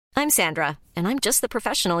I'm Sandra, and I'm just the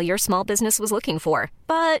professional your small business was looking for.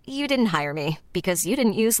 But you didn't hire me because you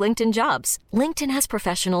didn't use LinkedIn Jobs. LinkedIn has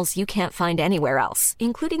professionals you can't find anywhere else,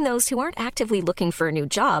 including those who aren't actively looking for a new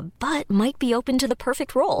job, but might be open to the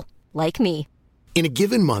perfect role, like me. In a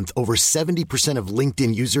given month, over 70% of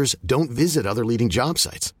LinkedIn users don't visit other leading job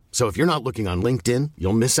sites. So if you're not looking on LinkedIn,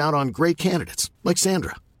 you'll miss out on great candidates like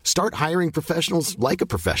Sandra. Start hiring professionals like a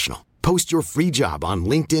professional. Post your free job on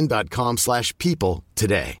linkedin.com/people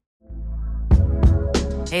today.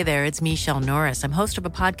 Hey there, it's Michelle Norris. I'm host of a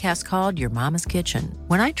podcast called Your Mama's Kitchen.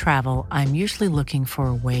 When I travel, I'm usually looking for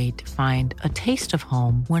a way to find a taste of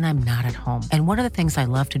home when I'm not at home. And one of the things I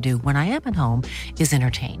love to do when I am at home is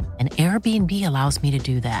entertain. And Airbnb allows me to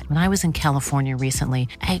do that. When I was in California recently,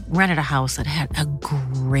 I rented a house that had a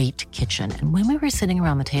great kitchen. And when we were sitting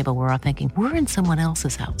around the table, we're all thinking, we're in someone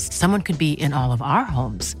else's house. Someone could be in all of our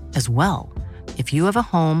homes as well. If you have a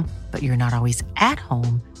home, but you're not always at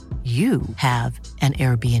home, you have an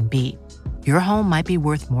Airbnb. Your home might be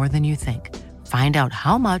worth more than you think. Find out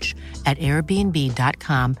how much at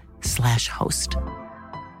airbnb.com/host. Down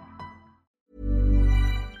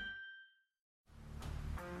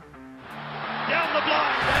the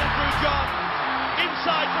blind, Andrew John.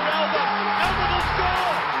 Inside for Albert. Albert will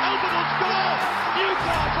score. Albert will score.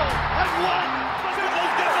 Newcastle have won.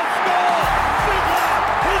 Fiddler's going to score. Fiddler,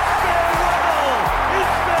 it's farewell.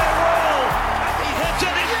 It's farewell. And he hits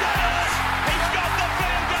it. He does. He's got the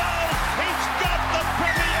field goal. He's got the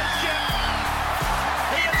premiership.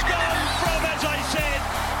 He has gone from, as I said,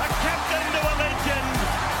 a captain to a legend,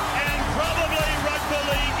 and probably rugby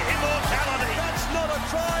league immortality. That's not a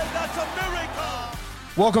try. That's a miracle.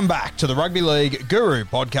 Welcome back to the Rugby League Guru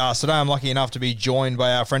podcast. Today I'm lucky enough to be joined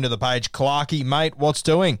by our friend of the page, Clarky. Mate, what's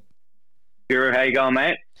doing? Guru, how you going,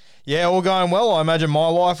 mate? Yeah, all going well. I imagine my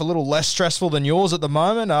life a little less stressful than yours at the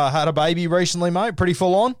moment. Had a baby recently, mate. Pretty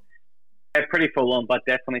full on? Yeah, pretty full on, but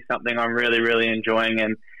definitely something I'm really, really enjoying.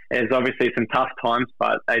 And there's obviously some tough times,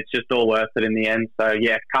 but it's just all worth it in the end. So,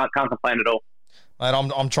 yeah, can't complain at all. Mate,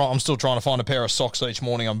 I'm still trying to find a pair of socks each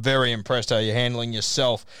morning. I'm very impressed how you're handling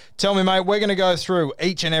yourself. Tell me, mate, we're going to go through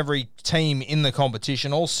each and every team in the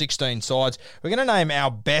competition, all 16 sides. We're going to name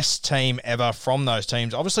our best team ever from those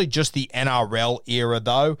teams. Obviously, just the NRL era,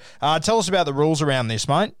 though. Tell us about the rules around this,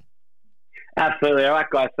 mate. Absolutely. All right,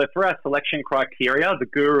 guys. So for our selection criteria, the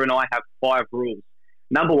Guru and I have 5 rules.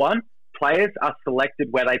 Number 1, players are selected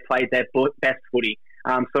where they played their best footy.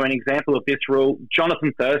 So an example of this rule,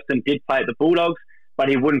 Jonathan Thurston did play at the Bulldogs, but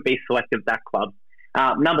he wouldn't be selected at that club.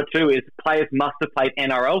 Number 2 is players must have played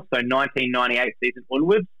NRL, so 1998 season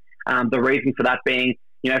onwards. The reason for that being,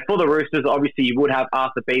 for the Roosters, obviously you would have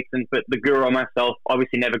Arthur Beetson, but the Guru and myself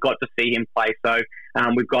obviously never got to see him play. So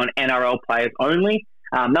we've gone NRL players only.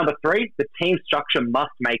 Number 3, the team structure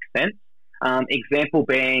must make sense. Example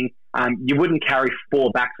being, you wouldn't carry 4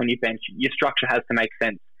 backs on your bench. Your structure has to make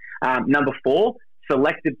sense. Number 4,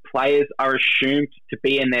 selected players are assumed to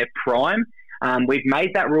be in their prime. We've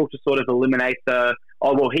made that rule to sort of eliminate he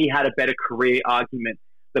had a better career argument.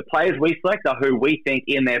 The players we select are who we think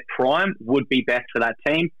in their prime would be best for that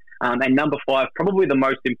team. And number 5, probably the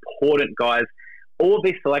most important, guys, all of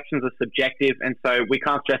these selections are subjective, and so we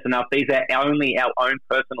can't stress enough, these are only our own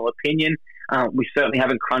personal opinion. We certainly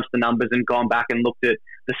haven't crunched the numbers and gone back and looked at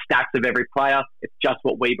the stats of every player. It's just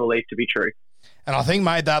what we believe to be true. And I think,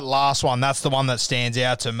 mate, that last one, that's the one that stands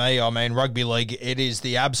out to me. I mean, rugby league, it is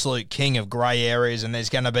the absolute king of grey areas, and there's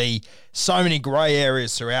going to be so many grey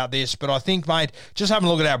areas throughout this. But I think, mate, just having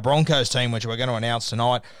a look at our Broncos team, which we're going to announce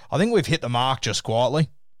tonight, I think we've hit the mark just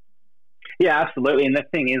quietly. Yeah, absolutely. And the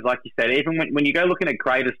thing is, like you said, even when you go looking at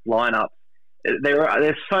greatest lineups,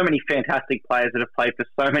 there's so many fantastic players that have played for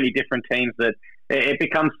so many different teams that it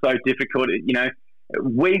becomes so difficult.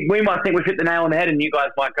 We might think we've hit the nail on the head, and you guys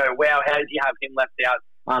might go, wow, how did you have him left out?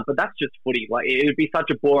 But that's just footy. Like, it would be such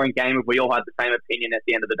a boring game if we all had the same opinion at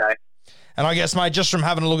the end of the day. And I guess, mate, just from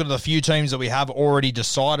having a look at the few teams that we have already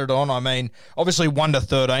decided on, I mean, obviously 1 to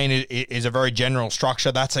 13 is a very general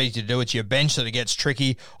structure. That's easy to do. It's your bench that it gets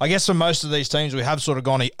tricky. I guess for most of these teams, we have sort of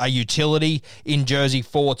gone a utility in jersey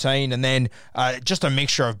 14, and then just a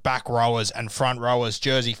mixture of back rowers and front rowers,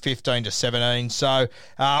 jersey 15 to 17. So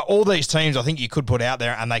all these teams, I think you could put out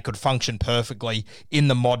there, and they could function perfectly in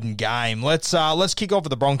the modern game. Let's kick off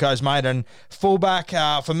with the Broncos, mate. And fullback,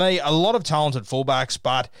 for me, a lot of talented fullbacks,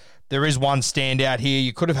 but there is one standout here.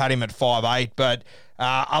 You could have had him at 5'8", but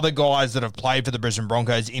other guys that have played for the Brisbane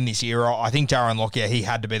Broncos in this era, I think Darren Lockyer, he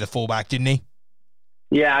had to be the fullback, didn't he?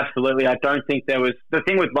 Yeah, absolutely. I don't think there was... The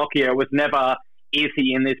thing with Lockyer, it was never, is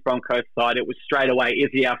he in this Broncos side? It was straight away, is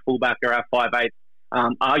he our fullback or our 5'8"?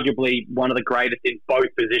 Arguably one of the greatest in both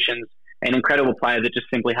positions an incredible player that just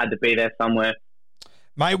simply had to be there somewhere.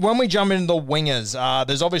 Mate, when we jump into the wingers,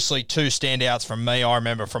 there's obviously two standouts from me. I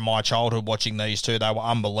remember from my childhood watching these two. They were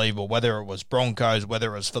unbelievable, whether it was Broncos,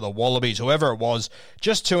 whether it was for the Wallabies, whoever it was,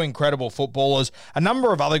 just two incredible footballers. A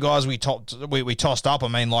number of other guys we tossed up. I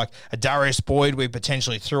mean, like a Darius Boyd we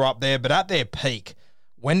potentially threw up there, but at their peak,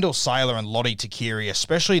 Wendell Sailor and Lottie Takiri,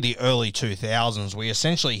 especially the early 2000s, we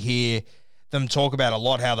essentially hear them talk about a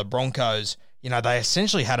lot how the Broncos, you know, they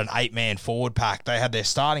essentially had an 8-man forward pack. They had their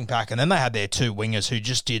starting pack, and then they had their two wingers who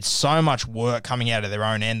just did so much work coming out of their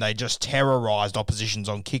own end. They just terrorised oppositions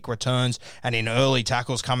on kick returns and in early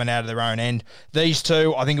tackles coming out of their own end. These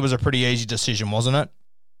two, I think it was a pretty easy decision, wasn't it?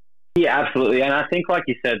 Yeah, absolutely. And I think, like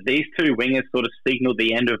you said, these two wingers sort of signalled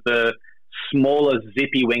the end of the smaller,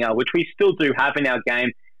 zippy winger, which we still do have in our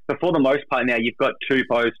game. But for the most part now, you've got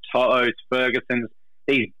Tupous, To'os, Fergusons,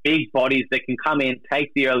 these big bodies that can come in,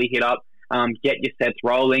 take the early hit up, get your sets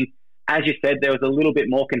rolling. As you said, there was a little bit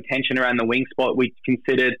more contention around the wing spot. We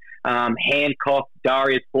considered Hancock,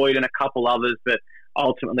 Darius Boyd, and a couple others. But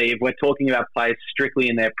ultimately, if we're talking about players strictly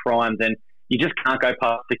in their prime, then you just can't go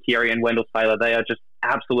past Takiri and Wendell Sailor. They are just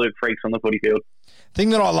absolute freaks on the footy field. Thing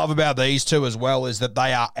that I love about these two as well is that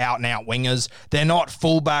they are out-and-out wingers. They're not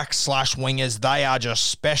fullbacks/wingers. They are just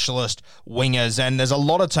specialist wingers. And there's a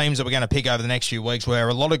lot of teams that we're going to pick over the next few weeks where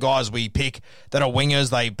a lot of guys we pick that are wingers,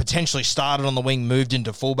 they potentially started on the wing, moved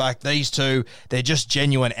into fullback. These two, they're just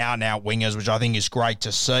genuine out-and-out wingers, which I think is great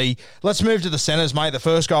to see. Let's move to the centres, mate. The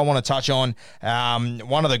first guy I want to touch on,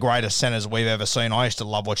 one of the greatest centres we've ever seen. I used to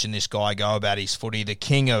love watching this guy go about his footy. The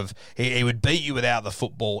king of, he would beat you without the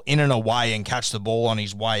football, in and away, and catch the ball on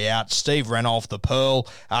his way out. Steve Renouf, the Pearl.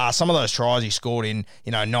 Some of those tries he scored in,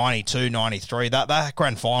 92, 93. That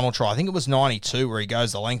grand final try, I think it was 92, where he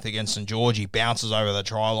goes the length against St. George. He bounces over the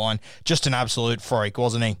try line. Just an absolute freak,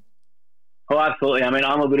 wasn't he? Oh, absolutely. I mean,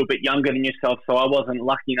 I'm a little bit younger than yourself, so I wasn't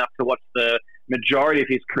lucky enough to watch the majority of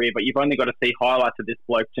his career, but you've only got to see highlights of this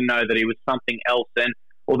bloke to know that he was something else. And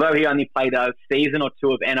although he only played a season or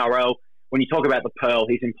two of NRL, when you talk about the Pearl,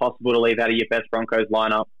 he's impossible to leave out of your best Broncos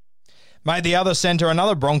lineup. Mate, the other centre,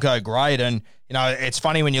 another Bronco great, and, it's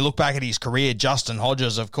funny when you look back at his career, Justin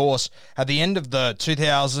Hodges, of course, at the end of the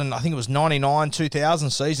 2000, I think it was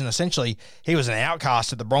 99-2000 season, essentially, he was an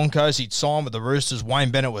outcast at the Broncos. He'd signed with the Roosters.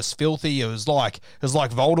 Wayne Bennett was filthy. It was like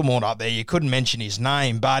Voldemort up there. You couldn't mention his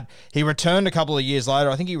name, but he returned a couple of years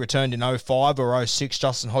later. I think he returned in 05 or 06,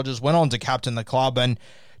 Justin Hodges, went on to captain the club, and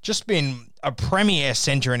just been a premier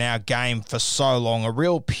centre in our game for so long, a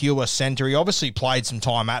real pure centre. He obviously played some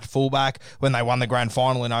time at fullback when they won the grand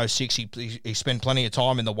final in 06. He spent plenty of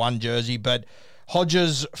time in the one jersey, but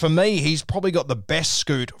Hodges, for me, he's probably got the best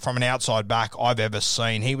scoot from an outside back I've ever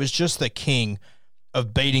seen. He was just the king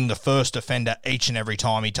of beating the first defender each and every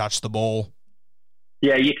time he touched the ball.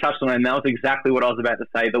 Yeah, you touched on it, and that was exactly what I was about to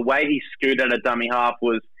say. The way he scooted a dummy half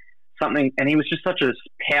was something, and he was just such a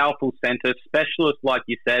powerful centre, specialist, like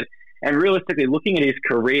you said. And realistically, looking at his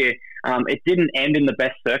career, it didn't end in the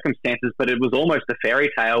best circumstances, but it was almost a fairy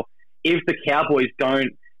tale. If the Cowboys don't,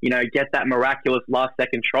 get that miraculous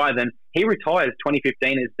last-second try, then he retires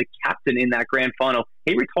 2015 as the captain in that grand final.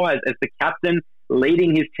 He retires as the captain,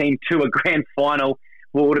 leading his team to a grand final.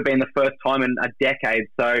 What would have been the first time in a decade.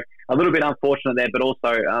 So a little bit unfortunate there, but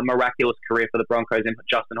also a miraculous career for the Broncos and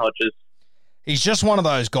Justin Hodges. He's just one of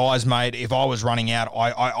those guys, mate. If I was running out,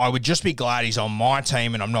 I would just be glad he's on my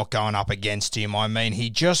team and I'm not going up against him. I mean,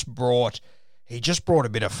 he just brought a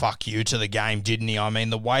bit of fuck you to the game, didn't he? I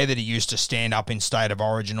mean, the way that he used to stand up in State of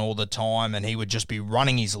Origin all the time and he would just be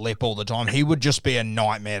running his lip all the time. He would just be a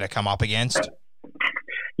nightmare to come up against.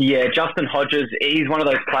 Yeah, Justin Hodges, he's one of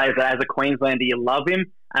those players that as a Queenslander, you love him.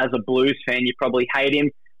 As a Blues fan, you probably hate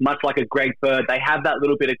him. Much like a Greg Bird, they have that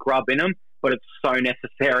little bit of grub in them, but it's so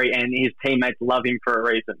necessary, and his teammates love him for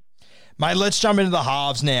a reason. Mate, let's jump into the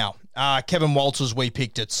halves now. Kevin Walters we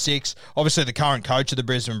picked at 6. Obviously the current coach of the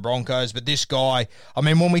Brisbane Broncos, but this guy, I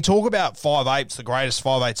mean, when we talk about 5'8", the greatest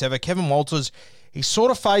 5'8" ever, Kevin Walters, he sort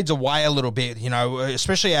of fades away a little bit,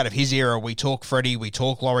 especially out of his era. We talk Freddie, we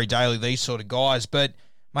talk Laurie Daly, these sort of guys, but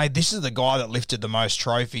mate, this is the guy that lifted the most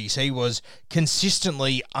trophies. He was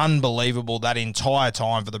consistently unbelievable that entire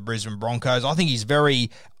time for the Brisbane Broncos. I think he's very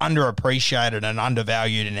underappreciated and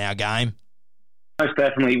undervalued in our game. Most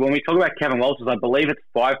definitely. When we talk about Kevin Walters, I believe it's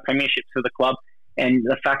 5 premierships for the club, and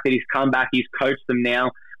the fact that he's come back, he's coached them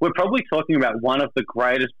now. We're probably talking about one of the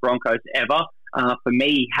greatest Broncos ever. For me,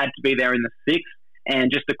 he had to be there in the 6th.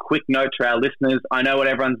 And just a quick note to our listeners, I know what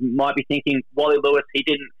everyone might be thinking. Wally Lewis, he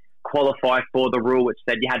didn't qualify for the rule which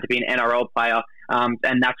said you had to be an NRL player,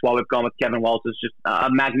 and that's why we've gone with Kevin Walters, just a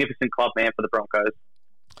magnificent club man for the Broncos.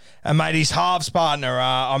 And, mate, his halves partner,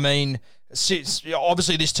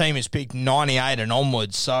 obviously this team is picked 98 and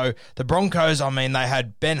onwards. So the Broncos, they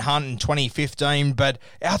had Ben Hunt in 2015, but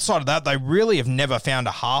outside of that, they really have never found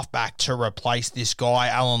a halfback to replace this guy,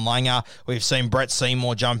 Alan Langer. We've seen Brett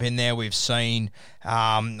Seymour jump in there. We've seen,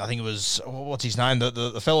 I think it was, what's his name?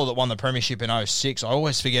 The fellow that won the premiership in 06. I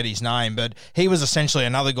always forget his name, but he was essentially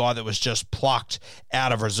another guy that was just plucked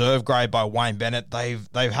out of reserve grade by Wayne Bennett. They've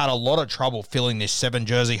had a lot of trouble filling this 7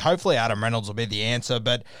 jersey. Hopefully Adam Reynolds will be the answer,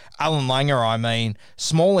 but Alan Langer,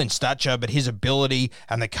 small in stature, but his ability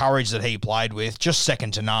and the courage that he played with, just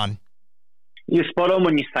second to none. You're spot on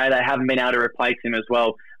when you say they haven't been able to replace him as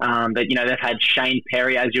well. They've had Shane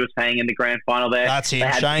Perry, as you were saying, in the grand final there. That's him,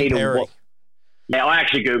 Shane Perry. Yeah, I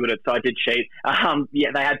actually Googled it, so I did cheat.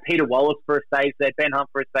 They had Peter Wallace for a stage there, Ben Hunt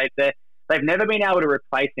for a stage there. They've never been able to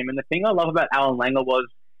replace him. And the thing I love about Alan Langer was,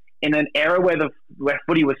 in an era where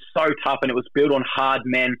footy was so tough and it was built on hard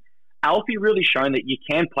men, Alfie really shown that you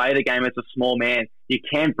can play the game as a small man. You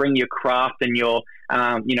can bring your craft and your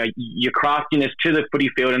craftiness to the footy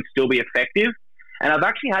field and still be effective. And I've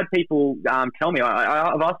actually had people tell me,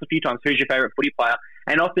 I've asked a few times, who's your favourite footy player?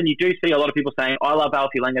 And often you do see a lot of people saying, I love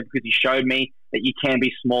Alfie Langer because he showed me that you can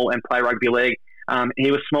be small and play rugby league. He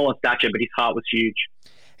was small in stature, but his heart was huge.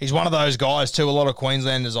 He's one of those guys too. A lot of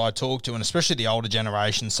Queenslanders I talk to, and especially the older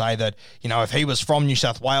generation, say that, if he was from New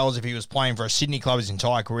South Wales, if he was playing for a Sydney club his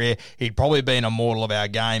entire career, he'd probably be an immortal of our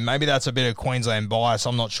game. Maybe that's a bit of Queensland bias,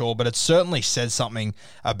 I'm not sure, but it certainly says something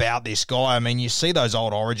about this guy. You see those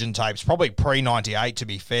old Origin tapes, probably pre-98 to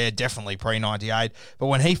be fair, definitely pre-98, but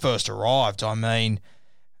when he first arrived, mate,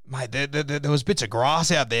 there was bits of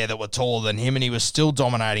grass out there that were taller than him, and he was still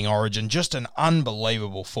dominating Origin. Just an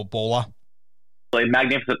unbelievable footballer.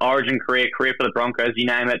 Magnificent Origin career for the Broncos, you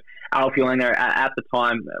name it. Alfie Langer, at the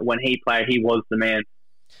time when he played, he was the man.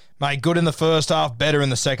 Mate, good in the first half, better in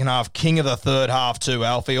the second half, king of the third half too,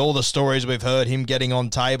 Alfie. All the stories we've heard, him getting on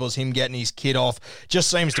tables, him getting his kid off,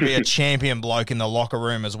 just seems to be a champion bloke in the locker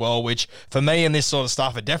room as well, which for me and this sort of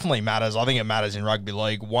stuff, it definitely matters. I think it matters in rugby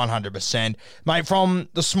league 100%. Mate, from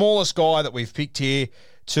the smallest guy that we've picked here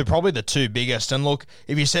to probably the 2 biggest. And look,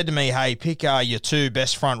 if you said to me, hey, pick your 2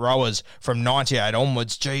 best front rowers from 98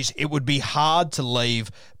 onwards, geez, it would be hard to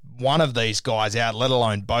leave one of these guys out, let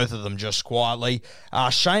alone both of them just quietly.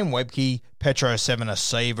 Shane Webke, Petro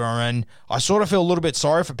Civoniceva, and I sort of feel a little bit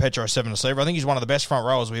sorry for Petro Civoniceva. I think he's one of the best front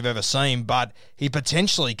rowers we've ever seen, but he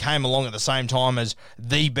potentially came along at the same time as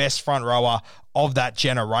the best front rower of that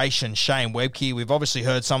generation, Shane Webke. We've obviously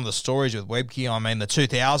heard some of the stories with Webke. The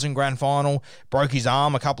 2000 grand final, broke his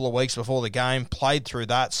arm a couple of weeks before the game, played through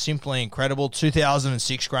that, simply incredible.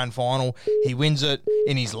 2006 grand final, he wins it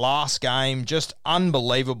in his last game, just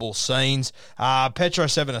unbelievable scenes. Petro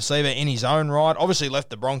Civoniceva in his own right, obviously left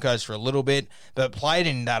the Broncos for a little bit, but played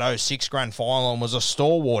in that 06 grand final and was a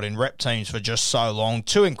stalwart in rep teams for just so long.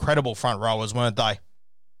 2 incredible front rowers, weren't they?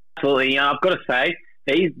 Absolutely. I've got to say,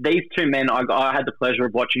 these 2 men, I had the pleasure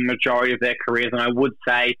of watching the majority of their careers, and I would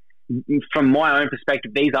say, from my own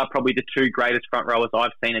perspective, these are probably the 2 greatest front rowers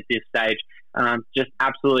I've seen at this stage. Just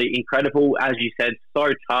absolutely incredible, as you said, so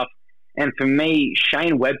tough. And for me,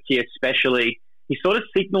 Shane Webke especially, he sort of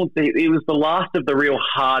signalled that it was the last of the real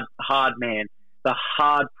hard man, the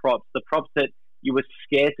hard props, the props that you were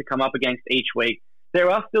scared to come up against each week. There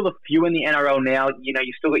are still a few in the NRL now. You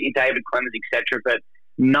still got your David Clemens, etc., but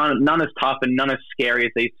none as tough and none as scary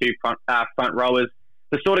as these 2 front rowers.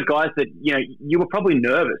 The sort of guys that, you were probably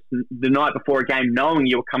nervous the night before a game knowing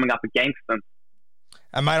you were coming up against them.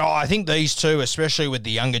 And, mate, I think these 2, especially with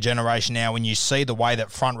the younger generation now, when you see the way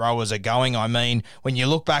that front rowers are going, when you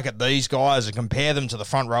look back at these guys and compare them to the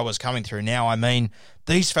front rowers coming through now,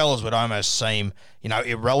 these fellas would almost seem,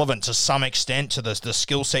 irrelevant to some extent to the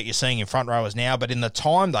skill set you're seeing in front rowers now. But in the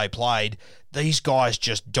time they played, these guys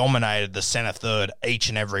just dominated the centre third each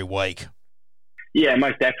and every week. Yeah,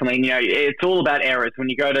 most definitely. It's all about errors. When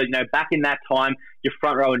you go to, back in that time, your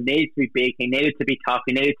front rower needed to be big, he needed to be tough,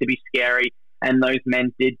 he needed to be scary, and those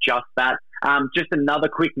men did just that. Just another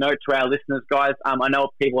quick note to our listeners, guys. I know what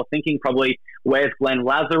people are thinking, probably, where's Glenn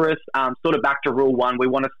Lazarus? Sort of back to rule 1, we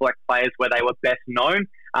want to select players where they were best known.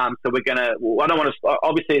 So we're going to, I don't want to,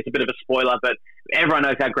 obviously it's a bit of a spoiler, but everyone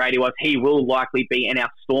knows how great he was. He will likely be in our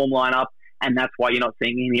Storm lineup, and that's why you're not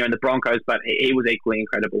seeing him here in the Broncos, but he was equally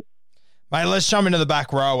incredible. Mate, let's jump into the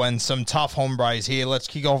back row and some tough hombres here. Let's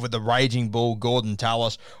kick off with the Raging Bull, Gordon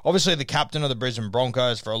Tallis. Obviously the captain of the Brisbane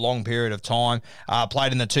Broncos for a long period of time.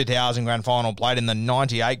 Played in the 2000 grand final, played in the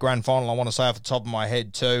 98 grand final, I want to say off the top of my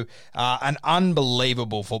head too. An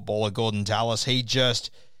unbelievable footballer, Gordon Tallis.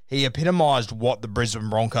 He epitomised what the Brisbane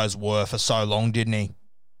Broncos were for so long, didn't he?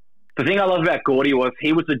 The thing I love about Gordy was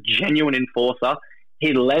he was a genuine enforcer.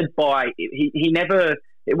 He led by, he never,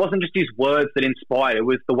 it wasn't just his words that inspired. It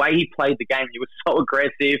was the way he played the game. He was so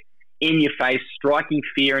aggressive, in your face, striking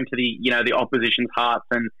fear into the opposition's hearts.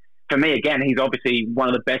 And for me, again, he's obviously one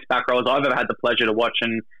of the best back rowers I've ever had the pleasure to watch.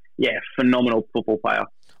 And yeah, phenomenal football player.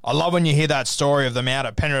 I love when you hear that story of them out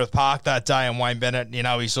at Penrith Park that day, and Wayne Bennett,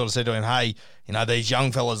 he sort of said to him, hey, these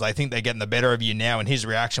young fellas, they think they're getting the better of you now. And his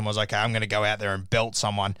reaction was, okay, I'm going to go out there and belt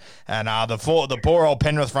someone. And the poor old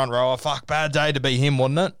Penrith front rower, bad day to be him,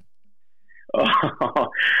 wasn't it?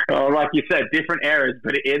 Oh, like you said, different eras.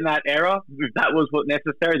 But in that era, if that was what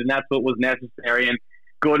necessary, then that's what was necessary. And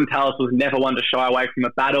Gordon Tallis was never one to shy away from a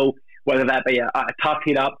battle, whether that be a tough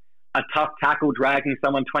hit up, a tough tackle, dragging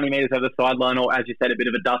someone 20 metres over the sideline, or, as you said, a bit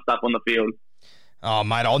of a dust up on the field. Oh,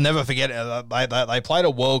 mate, I'll never forget it. They played a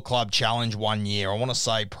World Club Challenge one year. I want to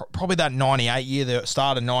say probably that 98 year, the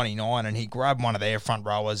start of 99, and he grabbed one of their front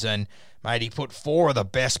rowers and, mate, he put 4 of the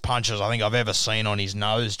best punches I think I've ever seen on his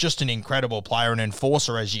nose. Just an incredible player, an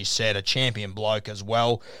enforcer, as you said, a champion bloke as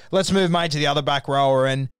well. Let's move, mate, to the other back rower.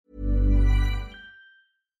 And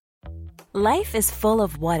life is full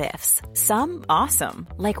of what-ifs. Some awesome,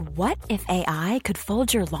 like what if AI could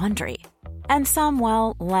fold your laundry? And some,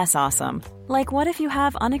 well, less awesome, like what if you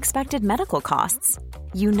have unexpected medical costs?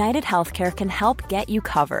 United Healthcare can help get you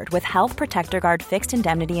covered with Health Protector Guard fixed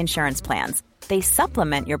indemnity insurance plans. They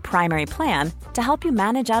supplement your primary plan to help you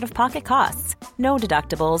manage out-of-pocket costs. No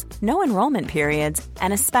deductibles, no enrollment periods,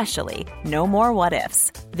 and especially no more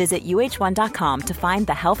what-ifs. Visit uh1.com to find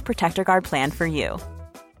the Health Protector Guard plan for you.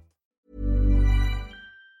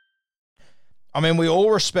 I mean, we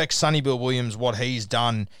all respect Sonny Bill Williams, what he's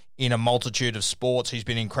done in a multitude of sports. He's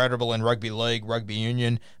been incredible in rugby league, rugby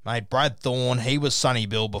union. Mate, Brad Thorne, he was Sonny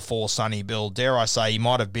Bill before Sonny Bill. Dare I say, he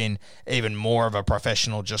might have been even more of a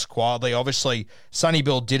professional just quietly. Obviously, Sonny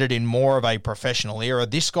Bill did it in more of a professional era.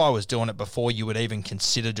 This guy was doing it before you would even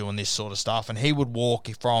consider doing this sort of stuff. And he would walk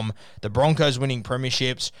from the Broncos winning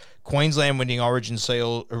premierships, Queensland winning Origin Series,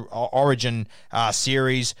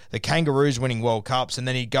 the Kangaroos winning World Cups, and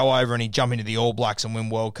then he'd go over and he'd jump into the All Blacks and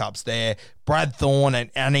win World Cups there. Brad Thorne,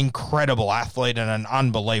 an incredible athlete and an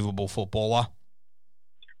unbelievable footballer.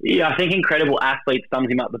 Yeah, I think incredible athlete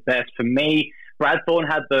sums him up the best. For me, Brad Thorne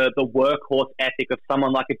had the workhorse ethic of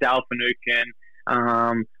someone like a Dale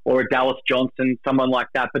Finucane or a Dallas Johnson, someone like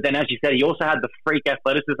that. But then, as you said, he also had the freak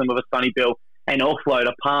athleticism of a Sonny Bill, an offload,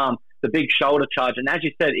 a palm, the big shoulder charge. And as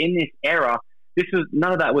you said, in this era,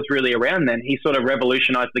 none of that was really around then. He sort of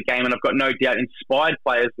revolutionised the game, and I've got no doubt inspired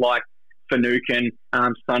players like Finucane,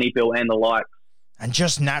 Sonny Bill, and the like. And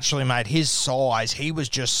just naturally, mate, his size, he was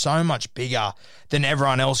just so much bigger than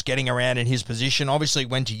everyone else getting around in his position. Obviously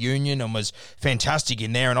went to Union and was fantastic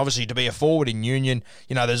in there. And obviously to be a forward in Union,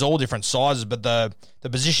 there's all different sizes. But the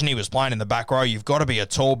position he was playing in the back row, you've got to be a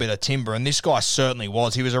tall bit of timber. And this guy certainly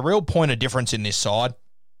was. He was a real point of difference in this side.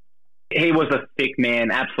 He was a thick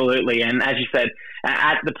man, absolutely. And as you said,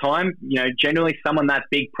 at the time, generally someone that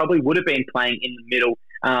big probably would have been playing in the middle.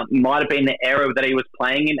 Might have been the era that he was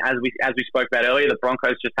playing in, as we spoke about earlier. The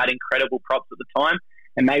Broncos just had incredible props at the time,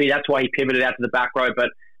 and maybe that's why he pivoted out to the back row. But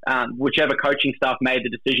whichever coaching staff made the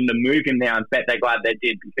decision to move him there, I bet they're glad they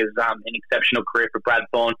did, because an exceptional career for Brad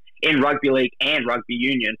Thorne in rugby league and rugby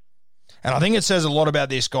union. And I think it says a lot about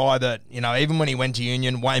this guy that, even when he went to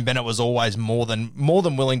Union, Wayne Bennett was always more than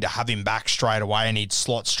willing to have him back straight away, and he'd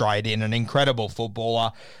slot straight in. An incredible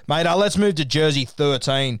footballer. Mate, let's move to jersey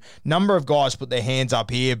 13. Number of guys put their hands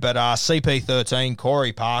up here, but CP13,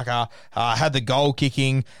 Corey Parker, had the goal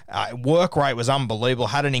kicking. Work rate was unbelievable.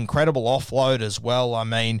 Had an incredible offload as well. I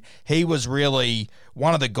mean, he was really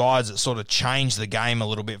one of the guys that sort of changed the game a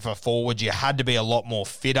little bit for forwards. You had to be a lot more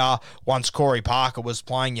fitter. Once Corey Parker was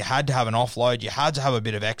playing, you had to have an offload. You had to have a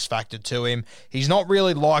bit of X factor to him. He's not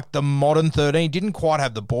really like the modern 13. Didn't quite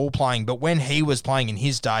have the ball playing, but when he was playing in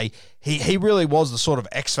his day, he really was the sort of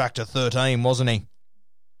X factor 13, wasn't he?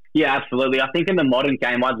 Yeah, absolutely. I think in the modern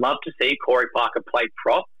game, I'd love to see Corey Parker play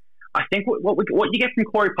prop. I think what you get from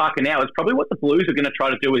Corey Parker now is probably what the Blues are going to try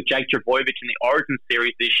to do with Jake Trbojevic in the Origin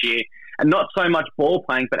series this year. And not so much ball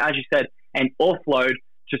playing, but as you said, an offload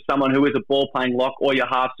to someone who is a ball playing lock or your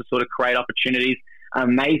halves to sort of create opportunities.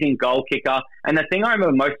 Amazing goal kicker. And the thing I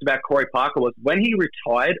remember most about Corey Parker was when he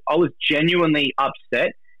retired, I was genuinely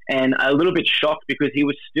upset and a little bit shocked because he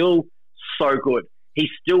was still so good. He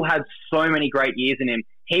still had so many great years in him.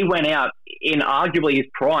 He went out in arguably his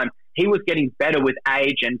prime. He was getting better with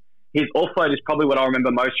age, and his offload is probably what I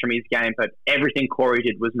remember most from his game, but everything Corey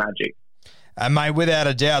did was magic. And, mate, without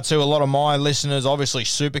a doubt, too, a lot of my listeners, obviously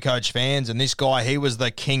Supercoach fans, and this guy, he was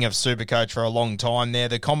the king of Supercoach for a long time there.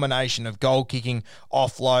 The combination of goal kicking,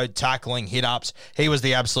 offload, tackling, hit-ups, he was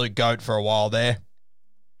the absolute GOAT for a while there.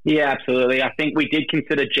 Yeah, absolutely. I think we did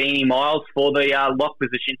consider Jeannie Miles for the lock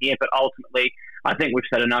position here, but ultimately, I think we've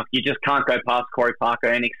said enough. You just can't go past Corey Parker,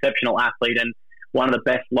 an exceptional athlete and one of the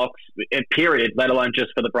best locks, period, let alone just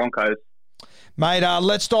for the Broncos. Mate,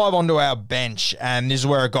 let's dive onto our bench, and this is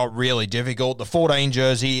where it got really difficult. The 14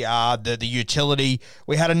 jersey, the utility.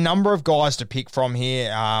 We had a number of guys to pick from here.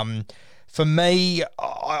 For me,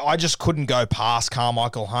 I just couldn't go past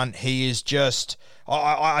Carmichael Hunt. He is just...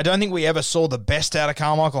 I don't think we ever saw the best out of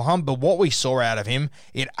Carmichael Hunt, but what we saw out of him,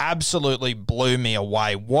 it absolutely blew me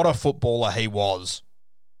away. What a footballer he was.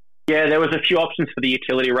 Yeah, there was a few options for the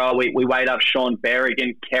utility role. We weighed up Sean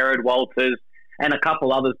Berrigan, Kerrod Walters, and a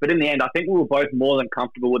couple others. But in the end, I think we were both more than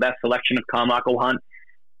comfortable with our selection of Carmichael Hunt.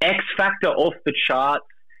 X factor off the charts.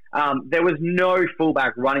 There was no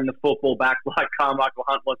fullback running the football back like Carmichael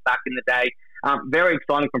Hunt was back in the day. Very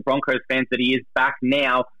exciting for Broncos fans that he is back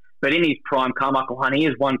now. But in his prime, Carmichael Hunt, he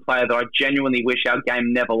is one player that I genuinely wish our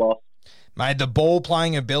game never lost. Mate, the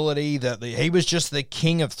ball-playing ability, he was just the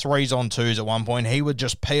king of 3s on 2s at one point. He would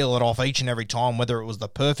just peel it off each and every time, whether it was the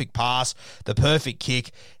perfect pass, the perfect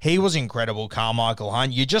kick. He was incredible, Carmichael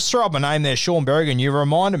Hunt. You just throw up a name there, Sean Berrigan. You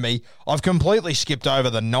reminded me, I've completely skipped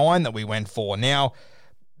over the 9 that we went for. Now,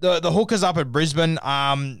 the hookers up at Brisbane,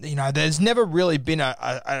 there's never really been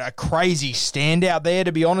a crazy standout there,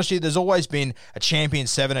 to be honest with you. There's always been a champion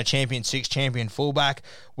 7, a champion 6, champion fullback.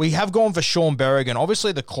 We have gone for Sean Berrigan,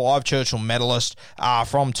 obviously the Clive Churchill medalist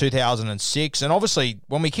from 2006. And obviously,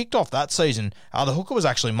 when we kicked off that season, the hooker was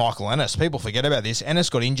actually Michael Ennis. People forget about this. Ennis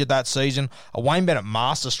got injured that season. A Wayne Bennett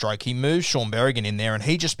masterstroke. He moves Sean Berrigan in there, and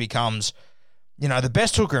he just becomes... the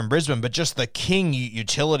best hooker in Brisbane, but just the king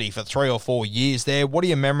utility for 3 or 4 years there. What are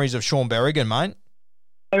your memories of Sean Berrigan, mate?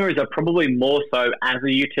 Memories are probably more so as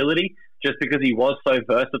a utility, just because he was so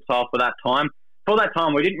versatile for that time. For that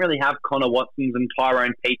time, we didn't really have Connor Watsons and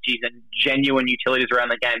Tyrone Peaches and genuine utilities around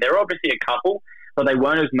the game. There were obviously a couple, but they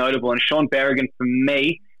weren't as notable. And Sean Berrigan, for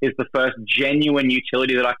me, is the first genuine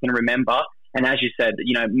utility that I can remember. And as you said,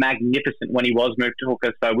 magnificent when he was moved to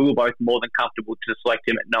hooker. So we were both more than comfortable to select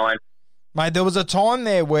him at 9. Mate, there was a time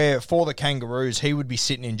there where for the Kangaroos, he would be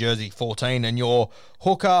sitting in jersey 14 and your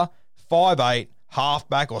hooker, 5'8",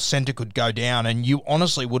 halfback or centre could go down and you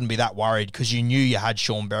honestly wouldn't be that worried because you knew you had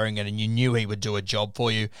Sean Berrigan and you knew he would do a job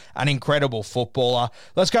for you. An incredible footballer.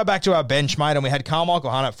 Let's go back to our bench, mate, and we had Carmichael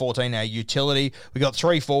Hunt at 14, our utility. We got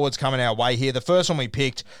 3 forwards coming our way here. The first one we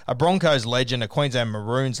picked, a Broncos legend, a Queensland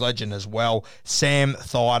Maroons legend as well, Sam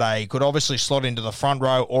Thaiday. Could obviously slot into the front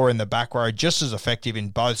row or in the back row, just as effective in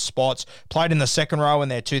both spots. Played in the second row in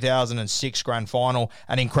their 2006 grand final.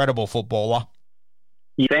 An incredible footballer.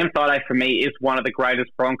 Sam Thaiday, for me, is one of the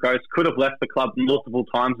greatest Broncos. Could have left the club multiple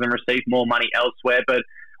times and received more money elsewhere, but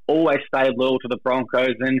always stayed loyal to the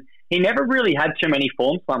Broncos. And he never really had too many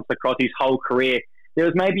form slumps across his whole career. There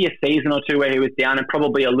was maybe a season or two where he was down and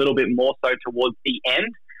probably a little bit more so towards the end.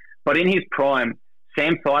 But in his prime,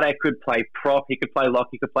 Sam Thaiday could play prop, he could play lock,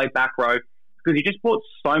 he could play back row, because he just brought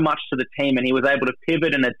so much to the team and he was able to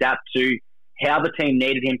pivot and adapt to how the team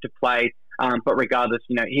needed him to play. But regardless,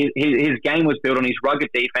 his game was built on his rugged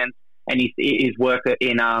defense and his work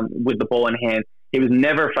in with the ball in hand. He was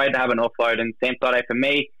never afraid to have an offload, and Sam Thaiday, for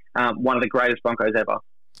me, one of the greatest Broncos ever.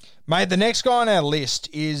 Mate, the next guy on our list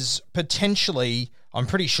is potentially, I'm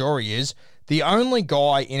pretty sure he is, the only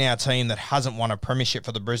guy in our team that hasn't won a premiership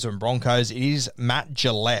for the Brisbane Broncos. It is Matt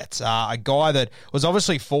Gillett, a guy that was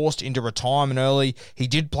obviously forced into retirement early. He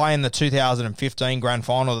did play in the 2015 grand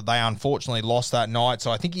final that they unfortunately lost that night,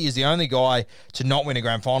 so I think he is the only guy to not win a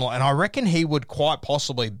grand final, and I reckon he would quite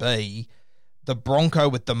possibly be the Bronco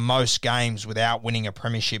with the most games without winning a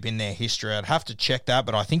premiership in their history. I'd have to check that,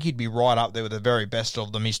 but I think he'd be right up there with the very best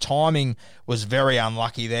of them. His timing was very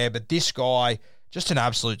unlucky there, but this guy, just an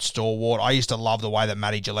absolute stalwart. I used to love the way that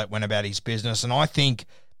Matty Gillett went about his business, and I think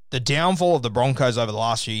the downfall of the Broncos over the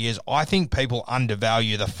last few years, I think people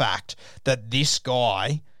undervalue the fact that this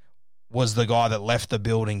guy was the guy that left the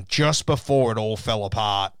building just before it all fell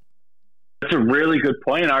apart. That's a really good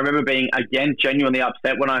point, and I remember being, again, genuinely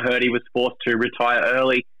upset when I heard he was forced to retire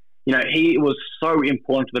early. He was so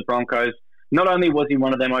important to the Broncos. Not only was he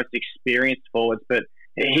one of their most experienced forwards, but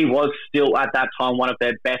he was still, at that time, one of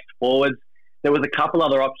their best forwards. There was a couple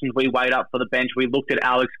other options we weighed up for the bench. We looked at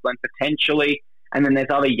Alex Glenn potentially, and then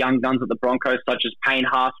there's other young guns at the Broncos, such as Payne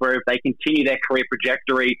Haas, where if they continue their career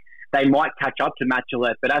trajectory, they might catch up to Matt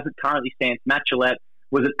Gillett. But as it currently stands, Matt Gillett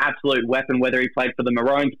was an absolute weapon, whether he played for the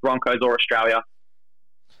Maroons, Broncos, or Australia.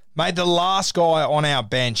 Mate, the last guy on our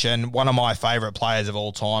bench and one of my favourite players of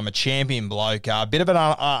all time, a champion bloke, a bit of an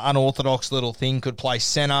unorthodox little thing, could play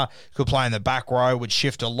centre, could play in the back row, would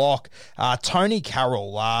shift a lock. Tony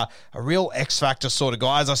Carroll, a real X-factor sort of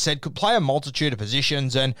guy, as I said, could play a multitude of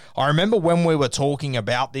positions. And I remember when we were talking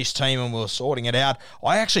about this team and we were sorting it out,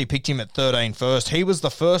 I actually picked him at 13 first. He was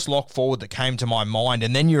the first lock forward that came to my mind.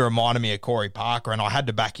 And then you reminded me of Corey Parker, and I had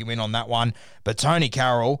to back you in on that one. But Tony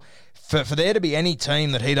Carroll, for there to be any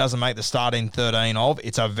team that he doesn't make the starting 13 of,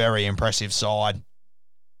 it's a very impressive side.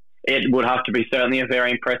 It would have to be certainly a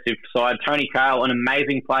very impressive side. Tony Carroll, an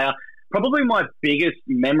amazing player. Probably my biggest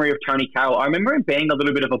memory of Tony Carroll, I remember him being a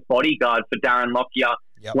little bit of a bodyguard for Darren Lockyer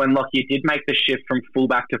when Lockyer did make the shift from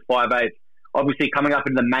fullback to 5'8". Obviously, coming up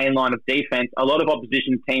in the main line of defence, a lot of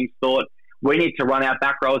opposition teams thought, we need to run our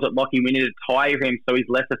back rows at Lockyer, we need to tire him so he's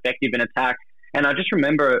less effective in attack. And I just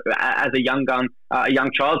remember as a young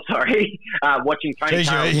child, watching Tony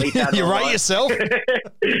Carroll leap out of you the rate line. yourself?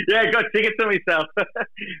 Yeah, got tickets to myself.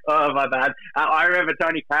 Oh, my bad. I remember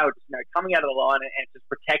Tony Carroll just, coming out of the line and just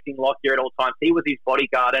protecting Lockyer at all times. He was his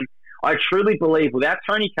bodyguard. And I truly believe without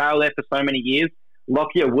Tony Carroll there for so many years,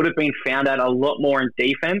 Lockyer would have been found out a lot more in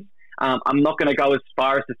defence. I'm not going to go as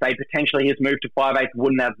far as to say potentially his move to 5'8"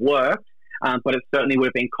 wouldn't have worked, but it certainly would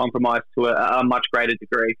have been compromised to a much greater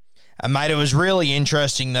degree. And, mate, it was really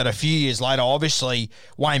interesting that a few years later, obviously,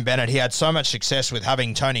 Wayne Bennett, he had so much success with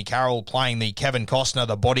having Tony Carroll playing the Kevin Costner,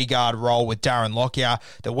 the bodyguard role with Darren Lockyer,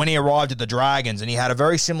 that when he arrived at the Dragons, and he had a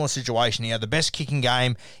very similar situation, he had the best kicking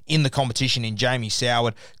game in the competition in Jamie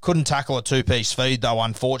Soward, couldn't tackle a two-piece feed, though,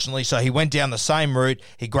 unfortunately, so he went down the same route,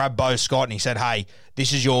 he grabbed Beau Scott, and he said, hey,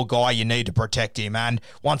 this is your guy, you need to protect him. And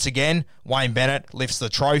once again, Wayne Bennett lifts the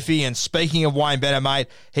trophy. And speaking of Wayne Bennett, mate,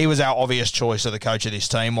 he was our obvious choice of the coach of this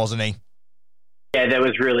team, wasn't he? Yeah, there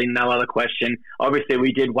was really no other question. Obviously,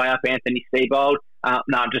 we did weigh up Anthony Seibold.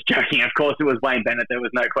 No, I'm just joking. Of course, it was Wayne Bennett. There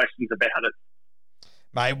was no questions about it.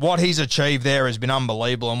 Mate, what he's achieved there has been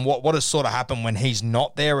unbelievable. And what has sort of happened when he's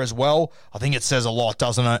not there as well, I think it says a lot,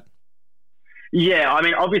 doesn't it? Yeah, I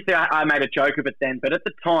mean, obviously I made a joke of it then, but at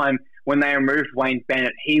the time when they removed Wayne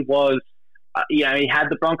Bennett, he was, he had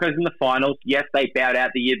the Broncos in the finals. Yes, they bowed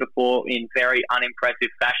out the year before in very unimpressive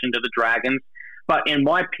fashion to the Dragons. But in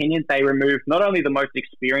my opinion, they removed not only the most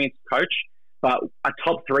experienced coach, but a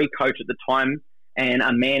top 3 coach at the time and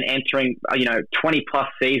a man entering, 20-plus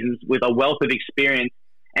seasons with a wealth of experience.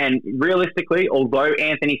 And realistically, although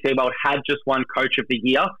Anthony Seibold had just won Coach of the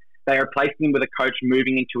Year, they are replacing him with a coach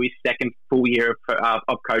moving into his second full year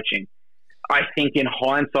of coaching. I think in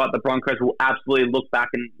hindsight, the Broncos will absolutely look back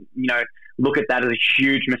and, look at that as a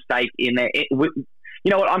huge mistake in there. You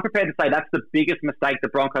know what? I'm prepared to say that's the biggest mistake the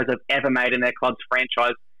Broncos have ever made in their club's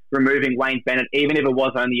franchise, removing Wayne Bennett, even if it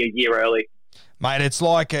was only a year early. Mate, it's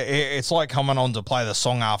like coming on to play the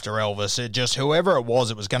song after Elvis. It just, whoever it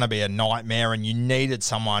was going to be a nightmare, and you needed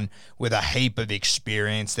someone with a heap of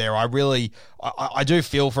experience there. I do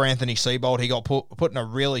feel for Anthony Seibold. He got put in a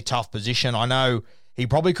really tough position. I know he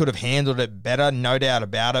probably could have handled it better, no doubt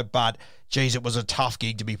about it, but, geez, it was a tough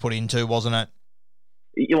gig to be put into, wasn't it?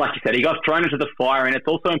 Like you said, he got thrown into the fire, and it's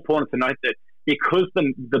also important to note that because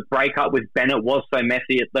the breakup with Bennett was so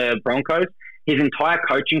messy at the Broncos, his entire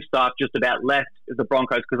coaching staff just about left the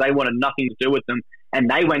Broncos because they wanted nothing to do with them, and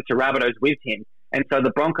they went to Rabbitohs with him. And so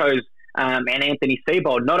the Broncos and Anthony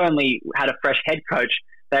Seibold not only had a fresh head coach,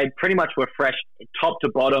 they pretty much were fresh top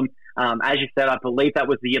to bottom. As you said, I believe that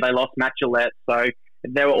was the year they lost Matt Gillette. So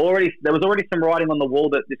there was already some writing on the wall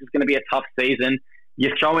that this is going to be a tough season.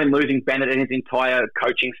 You throw in losing Bennett and his entire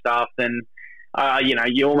coaching staff, then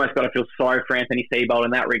you almost got to feel sorry for Anthony Seibold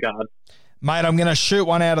in that regard. Mate, I'm going to shoot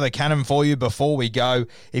one out of the cannon for you before we go.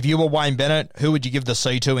 If you were Wayne Bennett, who would you give the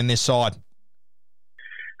C to in this side?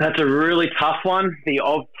 That's a really tough one. The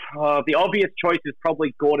obvious choice is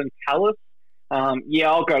probably Gordon Tallis.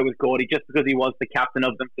 I'll go with Gordy just because he was the captain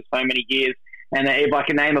of them for so many years. And if I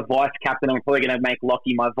can name a vice captain, I'm probably going to make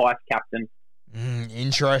Lockie my vice captain.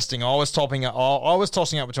 Interesting. I was tossing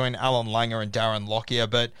up between Alan Langer and Darren Lockyer,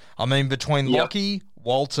 but I mean between Lockie,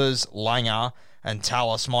 Walters, Langer, and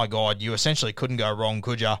Tallis, my God, you essentially couldn't go wrong,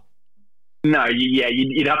 could you? No,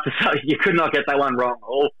 you'd have to say you could not get that one wrong.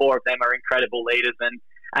 All 4 of them are incredible leaders, and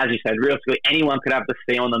as you said, realistically, anyone could have the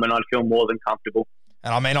C on them, and I'd feel more than comfortable.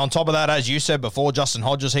 And I mean, on top of that, as you said before, Justin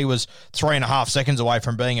Hodges, he was 3.5 seconds away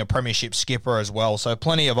from being a premiership skipper as well. So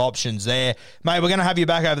plenty of options there. Mate, we're going to have you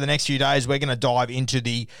back over the next few days. We're going to dive into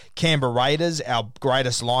the Canberra Raiders, our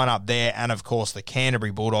greatest lineup there, and of course the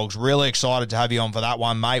Canterbury Bulldogs. Really excited to have you on for that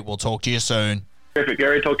one, mate. We'll talk to you soon. Perfect,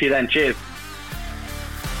 Gary. Talk to you then. Cheers.